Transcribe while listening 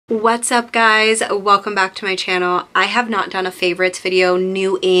What's up guys? Welcome back to my channel. I have not done a favorites video,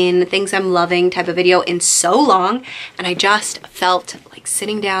 new in, things I'm loving type of video in so long, and I just felt like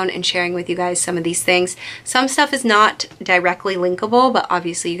sitting down and sharing with you guys some of these things. Some stuff is not directly linkable, but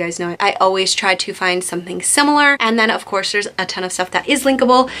obviously you guys know I always try to find something similar, and then of course there's a ton of stuff that is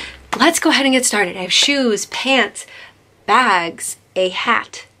linkable. Let's go ahead and get started. I have shoes, pants, bags, a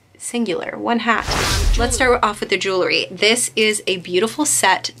hat. Singular, one hat. Let's start off with the jewelry. This is a beautiful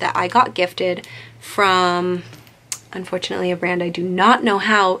set that I got gifted from, unfortunately, a brand I do not know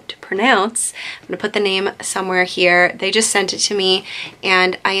how to pronounce. I'm gonna put the name somewhere here. They just sent it to me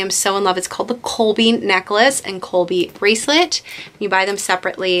and I am so in love. It's called the Colby necklace and Colby bracelet. You buy them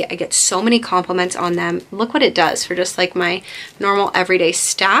separately. I get so many compliments on them. Look what it does for just like my normal everyday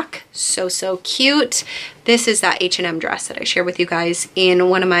stack. So cute. This is that H&M dress that I shared with you guys in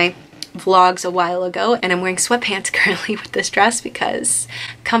one of my vlogs a while ago, and I'm wearing sweatpants currently with this dress because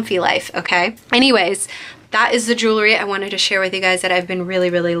comfy life, okay? Anyways, that is the jewelry I wanted to share with you guys that I've been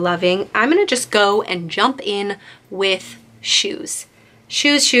really loving. I'm gonna just go and jump in with shoes.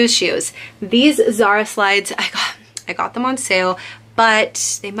 Shoes. These Zara slides, I got them on sale,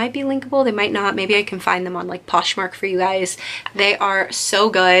 but they might be linkable, they might not. Maybe I can find them on like Poshmark for you guys. They are so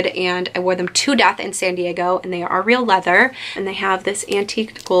good and I wore them to death in San Diego, and they are real leather and they have this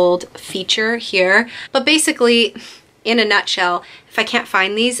antique gold feature here. But basically, in a nutshell, if I can't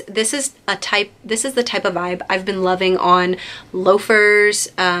find these, this is the type of vibe I've been loving on loafers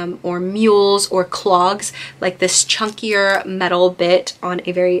or mules or clogs, like this chunkier metal bit on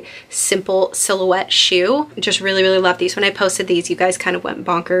a very simple silhouette shoe. Just really love these. When I posted these, you guys kind of went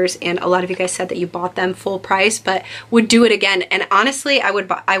bonkers, and a lot of you guys said that you bought them full price but would do it again, and honestly I would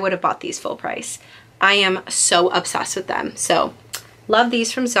have bought these full price. I am so obsessed with them. So love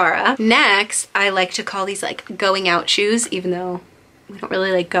these from Zara. Next, I like to call these like going out shoes, even though we don't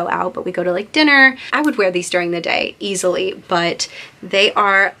really like go out, but we go to like dinner. I would wear these during the day easily, but they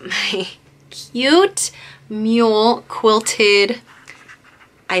are my cute mule quilted,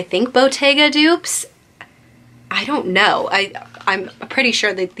 I think Bottega dupes. I don't know. I'm pretty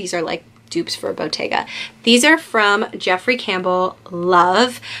sure that these are like dupes for Bottega. These are from Jeffrey Campbell.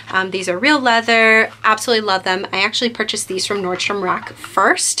 Love. These are real leather. Absolutely love them. I actually purchased these from Nordstrom Rack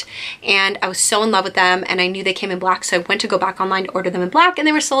first, and I was so in love with them, and I knew they came in black, so I went to go back online to order them in black, and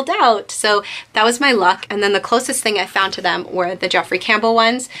they were sold out. So that was my luck. And then the closest thing I found to them were the Jeffrey Campbell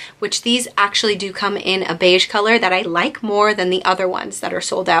ones, which these actually do come in a beige color that I like more than the other ones that are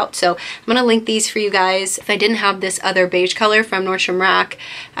sold out. So I'm gonna link these for you guys. If I didn't have this other beige color from Nordstrom Rack,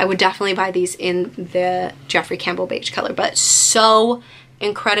 I would definitely buy these in the Jeffrey Campbell beige color, but so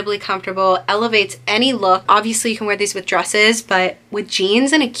incredibly comfortable, elevates any look. Obviously you can wear these with dresses, but with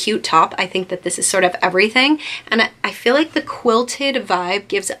jeans and a cute top, I think that this is sort of everything. And I feel like the quilted vibe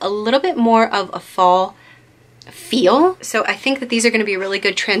gives a little bit more of a fall feel. So I think that these are going to be a really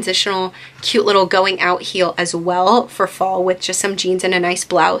good transitional, cute little going out heel as well for fall, with just some jeans and a nice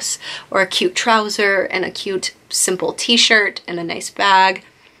blouse, or a cute trouser and a cute simple t-shirt and a nice bag.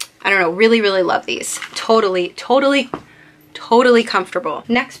 I don't know, really love these. Totally comfortable.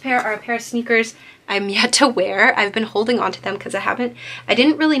 Next pair are a pair of sneakers I'm yet to wear. I've been holding on to them because I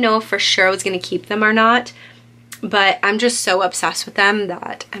didn't really know if for sure I was gonna keep them or not, but I'm just so obsessed with them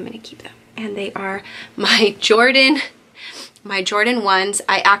that I'm gonna keep them. And they are my Jordan 1s.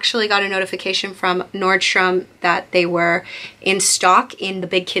 I actually got a notification from Nordstrom that they were in stock in the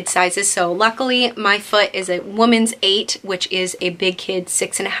big kid sizes. So luckily my foot is a woman's 8, which is a big kid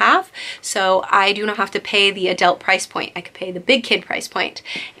 6.5. So I do not have to pay the adult price point. I could pay the big kid price point.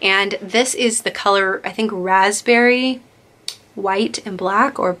 And this is the color, I think raspberry, white and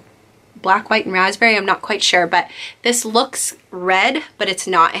black, or black, white, and raspberry. I'm not quite sure, but this looks red, but it's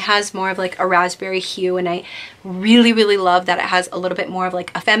not. It has more of like a raspberry hue, and I really love that it has a little bit more of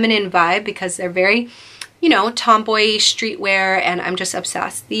like a feminine vibe, because they're very, you know, tomboy streetwear, and I'm just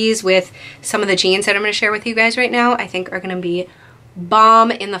obsessed. These with some of the jeans that I'm going to share with you guys right now, I think are going to be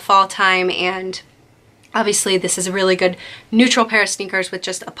bomb in the fall time. And obviously this is a really good neutral pair of sneakers with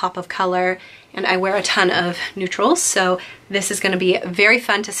just a pop of color, and I wear a ton of neutrals, so this is going to be very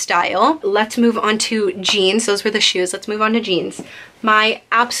fun to style. Let's move on to jeans. Those were the shoes. Let's move on to jeans. My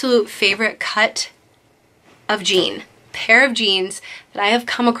absolute favorite cut of jean. Pair of jeans that I have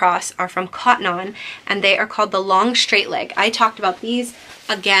come across are from Cotton On, and they are called the long straight leg. I talked about these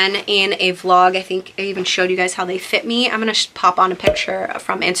again in a vlog. I think I even showed you guys how they fit me. I'm gonna pop on a picture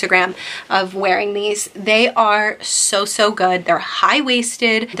from Instagram of wearing these. They are so, so good. They're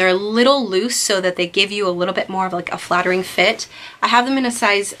high-waisted. They're a little loose so that they give you a little bit more of like a flattering fit. I have them in a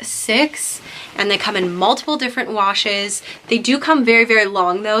size 6, and they come in multiple different washes. They do come very, very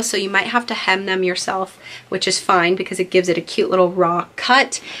long though, so you might have to hem them yourself, which is fine because it gives it a cute little raw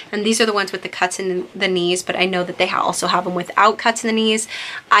cut. And these are the ones with the cuts in the knees, but I know that they also have them without cuts in the knees.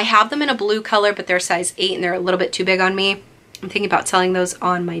 I have them in a blue color, but they're a size 8 and they're a little bit too big on me. I'm thinking about selling those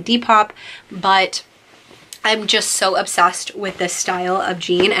on my Depop, but I'm just so obsessed with this style of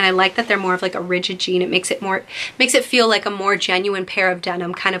jean, and I like that they're more of like a rigid jean. It makes it feel like a more genuine pair of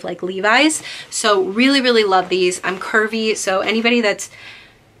denim, kind of like Levi's. So really, really love these. I'm curvy, so anybody that's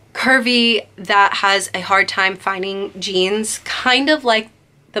curvy that has a hard time finding jeans, kind of like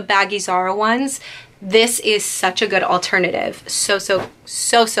the baggy Zara ones, this is such a good alternative. So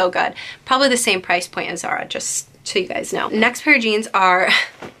good. Probably the same price point as Zara, just so you guys know. Next pair of jeans are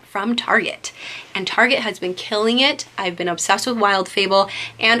from Target, and Target has been killing it. I've been obsessed with Wild Fable,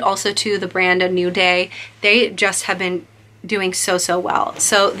 and also to the brand A New Day. They just have been doing so well.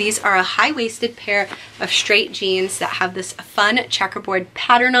 So these are a high-waisted pair of straight jeans that have this fun checkerboard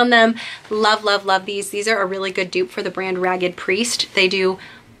pattern on them. Love, love, love these. These are a really good dupe for the brand Ragged Priest. They do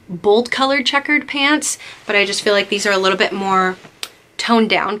bold colored checkered pants, but I just feel like these are a little bit more toned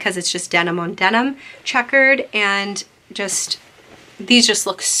down because it's just denim on denim checkered, and these just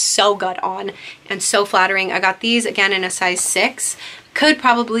look so good on and so flattering. I got these again in a size 6. Could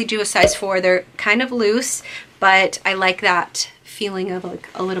probably do a size 4. They're kind of loose, but I like that feeling of like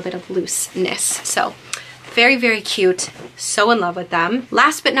a little bit of looseness. So very, very cute. So in love with them.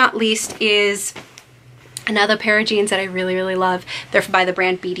 Last but not least is another pair of jeans that I really, really love. They're by the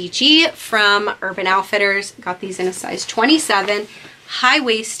brand BDG from Urban Outfitters. Got these in a size 27.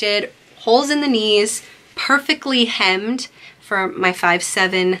 High-waisted, holes in the knees, perfectly hemmed for my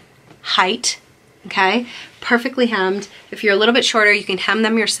 5'7" height, okay? Perfectly hemmed. If you're a little bit shorter, you can hem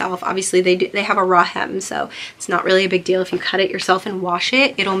them yourself. Obviously, they have a raw hem, so it's not really a big deal. If you cut it yourself and wash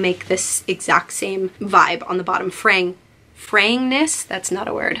it, it'll make this exact same vibe on the bottom. Frayingness, that's not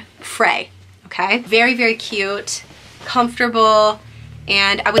a word. Fray, okay? Very, very cute, comfortable,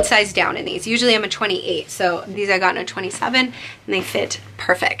 and I would size down in these. Usually I'm a 28, so these I got in a 27, and they fit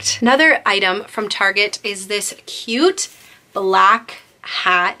perfect. Another item from Target is this cute black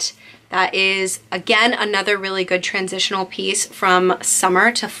hat that is, again, another really good transitional piece from summer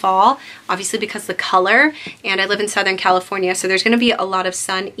to fall, obviously because the color, and I live in Southern California, so there's gonna be a lot of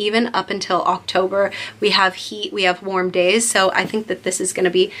sun even up until October. We have heat, we have warm days, so I think that this is gonna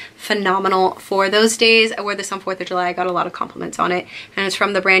be phenomenal for those days. I wore this on 4th of July, I got a lot of compliments on it, and it's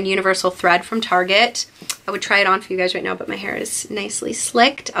from the brand Universal Thread from Target. I would try it on for you guys right now, but my hair is nicely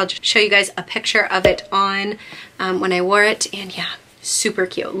slicked. I'll just show you guys a picture of it on when I wore it, and yeah, super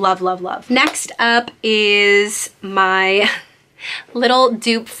cute. Love, love, love. Next up is my little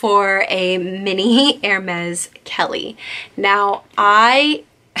dupe for a mini Hermes Kelly. Now, I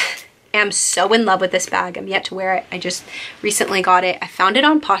am so in love with this bag. I'm yet to wear it. I just recently got it. I found it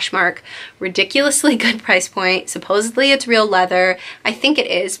on Poshmark. Ridiculously good price point. Supposedly it's real leather. I think it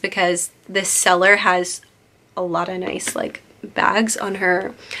is because this seller has a lot of nice like bags on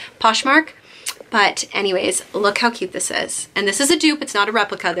her Poshmark. But anyways, look how cute this is. And this is a dupe, it's not a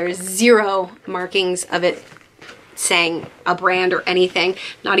replica. There's zero markings of it saying a brand or anything,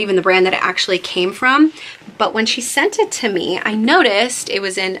 not even the brand that it actually came from. But when she sent it to me, I noticed it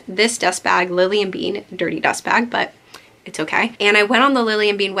was in this dust bag, Lily & Bean, dirty dust bag, but it's okay. And I went on the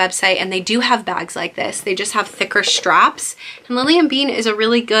Lily & Bean website, and they do have bags like this. They just have thicker straps. And Lily & Bean is a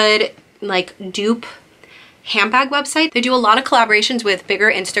really good like dupe handbag website. They do a lot of collaborations with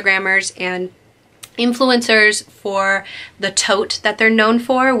bigger Instagrammers and influencers for the tote that they're known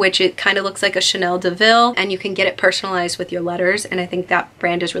for, which it kind of looks like a Chanel DeVille, and you can get it personalized with your letters, and I think that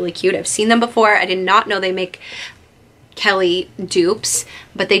brand is really cute. I've seen them before. I did not know they make Kelly dupes,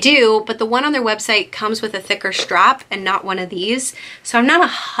 but they do. But the one on their website comes with a thicker strap and not one of these, so I'm not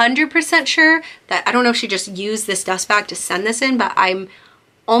 100% sure that, I don't know if she just used this dust bag to send this in, but I'm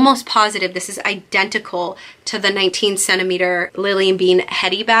almost positive this is identical to the 19 centimeter Lily & Bean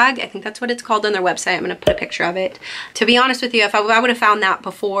Heady bag. I think that's what it's called on their website. I'm gonna put a picture of it. To be honest with you, if I would have found that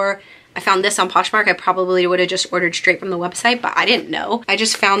before I found this on Poshmark, I probably would have just ordered straight from the website, but I didn't know. I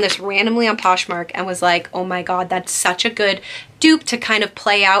just found this randomly on Poshmark and was like, oh my God, that's such a good dupe to kind of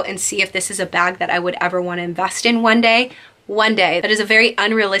play out and see if this is a bag that I would ever want to invest in one day. One day. That is a very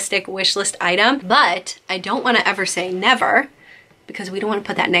unrealistic wish list item, but I don't want to ever say never. because we don't want to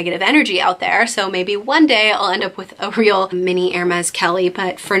put that negative energy out there. So maybe one day I'll end up with a real mini Hermes Kelly,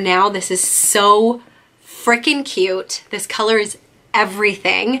 but for now, this is so freaking cute. This color is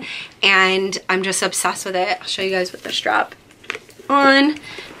everything, and I'm just obsessed with it. I'll show you guys with the strap on,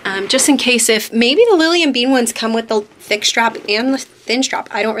 just in case if maybe the Lily and Bean ones come with the thick strap and the thin strap.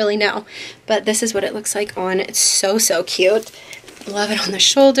 I don't really know, but this is what it looks like on. It's so, so cute. Love it on the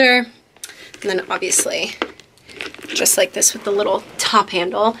shoulder. And then obviously just like this with the little top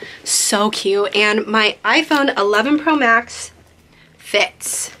handle. So cute. And my iPhone 11 Pro Max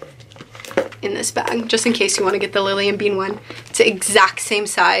fits in this bag, just in case you want to get the Lily and Bean one. It's the exact same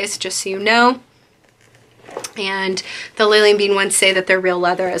size, just so you know. And the Lily and Bean ones say that they're real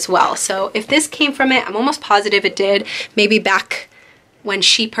leather as well. So if this came from it, I'm almost positive it did. Maybe back when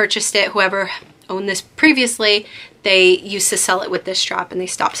she purchased it, whoever owned this previously, they used to sell it with this strap and they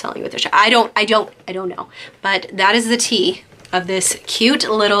stopped selling with this strap. I don't know. But that is the tea of this cute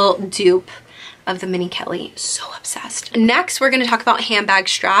little dupe of the mini Kelly. So obsessed. Next, we're going to talk about handbag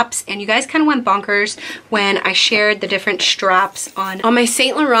straps, and you guys kind of went bonkers when I shared the different straps on my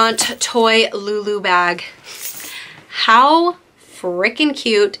Saint Laurent toy Lulu bag. How freaking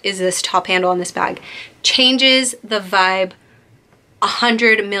cute is this top handle on this bag? Changes the vibe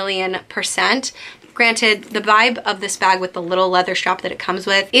 100,000,000%. Granted, the vibe of this bag with the little leather strap that it comes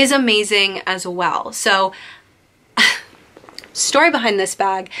with is amazing as well. So story behind this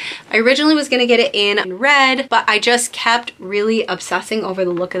bag, I originally was going to get it in red, but I just kept really obsessing over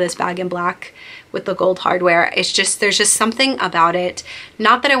the look of this bag in black with the gold hardware. It's just, there's just something about it.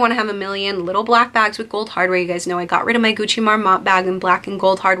 Not that I want to have a million little black bags with gold hardware. You guys know I got rid of my Gucci Marmont bag in black and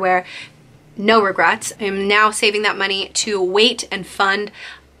gold hardware. No regrets. I'm now saving that money to wait and fund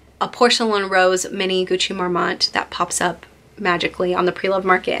a porcelain rose mini Gucci Marmont that pops up magically on the pre-loved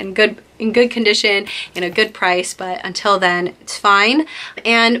market in good condition, in a good price, but until then it's fine.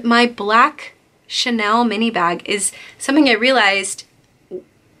 And my black Chanel mini bag is something I realized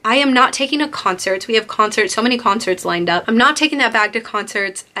I am not taking to concerts. We have concerts, so many concerts lined up. I'm not taking that bag to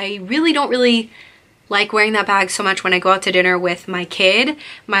concerts. I really don't like wearing that bag so much when I go out to dinner with my kid.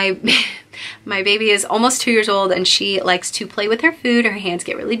 My baby is almost 2 years old and she likes to play with her food. Her hands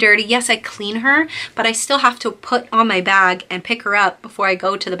get really dirty. Yes, I clean her, but I still have to put on my bag and pick her up before I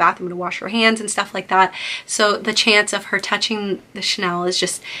go to the bathroom to wash her hands and stuff like that. So the chance of her touching the Chanel is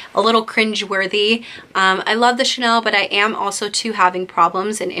just a little cringe-worthy. I love the Chanel, but I am also too having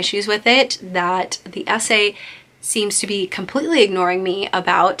problems and issues with it that the essay seems to be completely ignoring me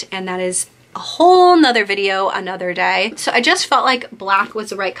about, and that is a whole nother video another day. So I just felt like black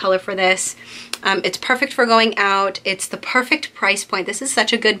was the right color for this. It's perfect for going out. It's the perfect price point. This is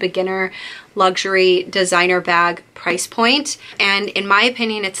such a good beginner luxury designer bag price point. And in my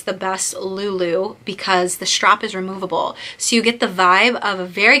opinion, it's the best Lulu because the strap is removable. So you get the vibe of a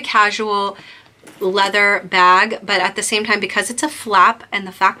very casual leather bag, but at the same time, because it's a flap and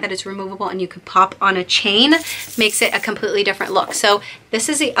the fact that it's removable and you can pop on a chain makes it a completely different look. So this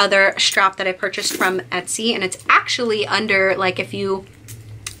is the other strap that I purchased from Etsy, and it's actually under, like, if you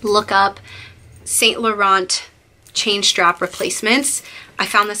look up Saint Laurent chain strap replacements, I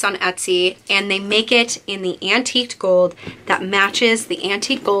found this on Etsy, and they make it in the antiqued gold that matches the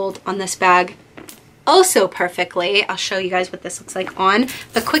antique gold on this bag oh so perfectly. I'll show you guys what this looks like on.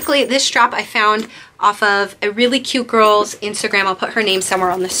 But quickly, this strap I found off of a really cute girl's Instagram. I'll put her name somewhere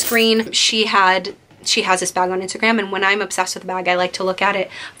on the screen. She has this bag on Instagram, and when I'm obsessed with a bag, I like to look at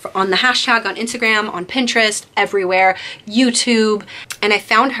it on the hashtag on Instagram, on Pinterest, everywhere, YouTube. And I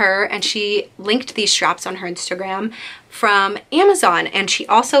found her, and she linked these straps on her Instagram from Amazon, and she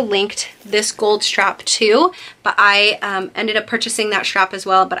also linked this gold strap too, but I ended up purchasing that strap as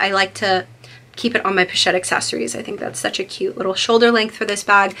well. But I like to keep it on my pochette accessories. I think that's such a cute little shoulder length for this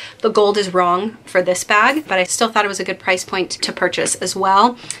bag. The gold is wrong for this bag, but I still thought it was a good price point to purchase as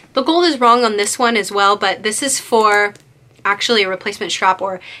well. The gold is wrong on this one as well, but this is for actually a replacement strap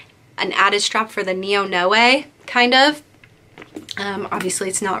or an added strap for the Neo Noe, kind of. Obviously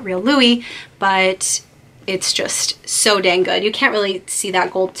it's not real Louis, but it's just so dang good. You can't really see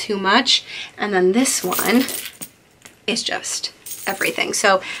that gold too much. And then this one is just everything.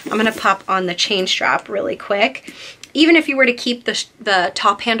 So I'm going to pop on the chain strap really quick. Even if you were to keep the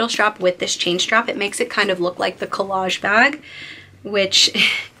top handle strap with this chain strap, it makes it kind of look like the collage bag, which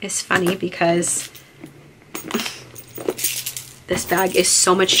is funny because this bag is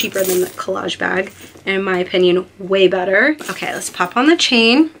so much cheaper than the collage bag, and in my opinion, way better. Okay, let's pop on the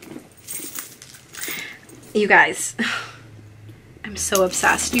chain. You guys, I'm so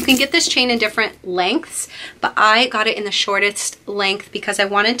obsessed. You can get this chain in different lengths, but I got it in the shortest length because I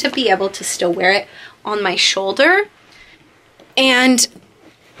wanted to be able to still wear it on my shoulder. And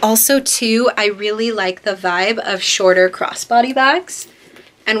also too, I really like the vibe of shorter crossbody bags.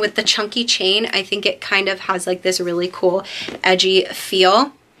 And with the chunky chain, I think it kind of has like this really cool edgy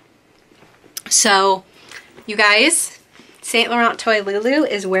feel. So you guys, Saint Laurent Toy Lulu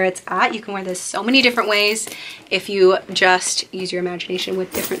is where it's at. You can wear this so many different ways. If you just use your imagination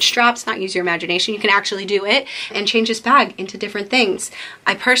with different straps, not use your imagination, you can actually do it and change this bag into different things.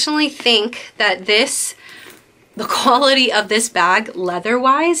 I personally think that the quality of this bag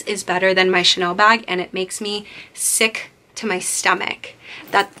leather-wise is better than my Chanel bag, and it makes me sick to my stomach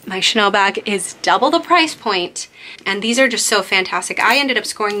that my Chanel bag is double the price point, and these are just so fantastic. I ended up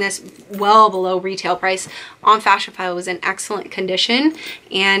scoring this well below retail price on Fashionphile. It was in excellent condition,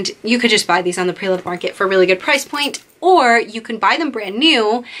 and you could just buy these on the pre-loved market for a really good price point, or you can buy them brand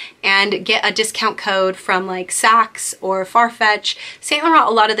new and get a discount code from like Saks or Farfetch. Saint Laurent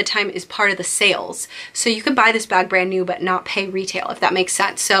a lot of the time is part of the sales, so you can buy this bag brand new but not pay retail, if that makes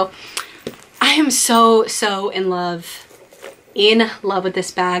sense. So I am so in love with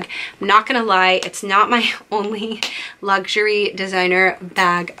this bag. I'm not gonna lie, it's not my only luxury designer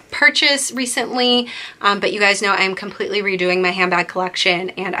bag purchase recently, but you guys know I'm completely redoing my handbag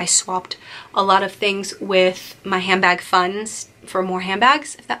collection, and I swapped a lot of things with my handbag funds for more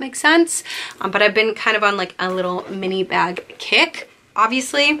handbags, if that makes sense. But I've been kind of on like a little mini bag kick.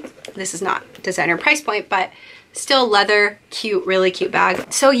 Obviously, this is not designer price point, but still leather, cute, really cute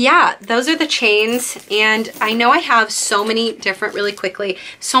bag. So yeah, those are the chains, and I know I have so many different, really quickly,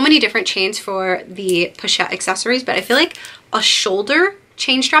 so many different chains for the pochette accessories, but I feel like a shoulder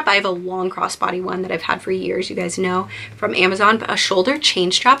chain strap, I have a long crossbody one that I've had for years, you guys know, from Amazon, but a shoulder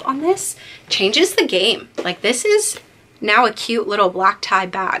chain strap on this changes the game. Like, this is now a cute little black tie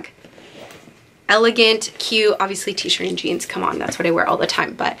bag. Elegant, cute, obviously t-shirt and jeans, come on, that's what I wear all the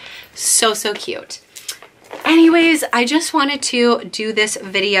time, but so cute. Anyways, I just wanted to do this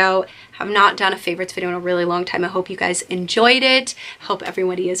video. Have not done a favorites video in a really long time. I hope you guys enjoyed it. Hope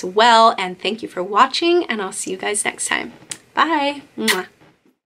everybody is well, and thank you for watching, and I'll see you guys next time. Bye. Mwah.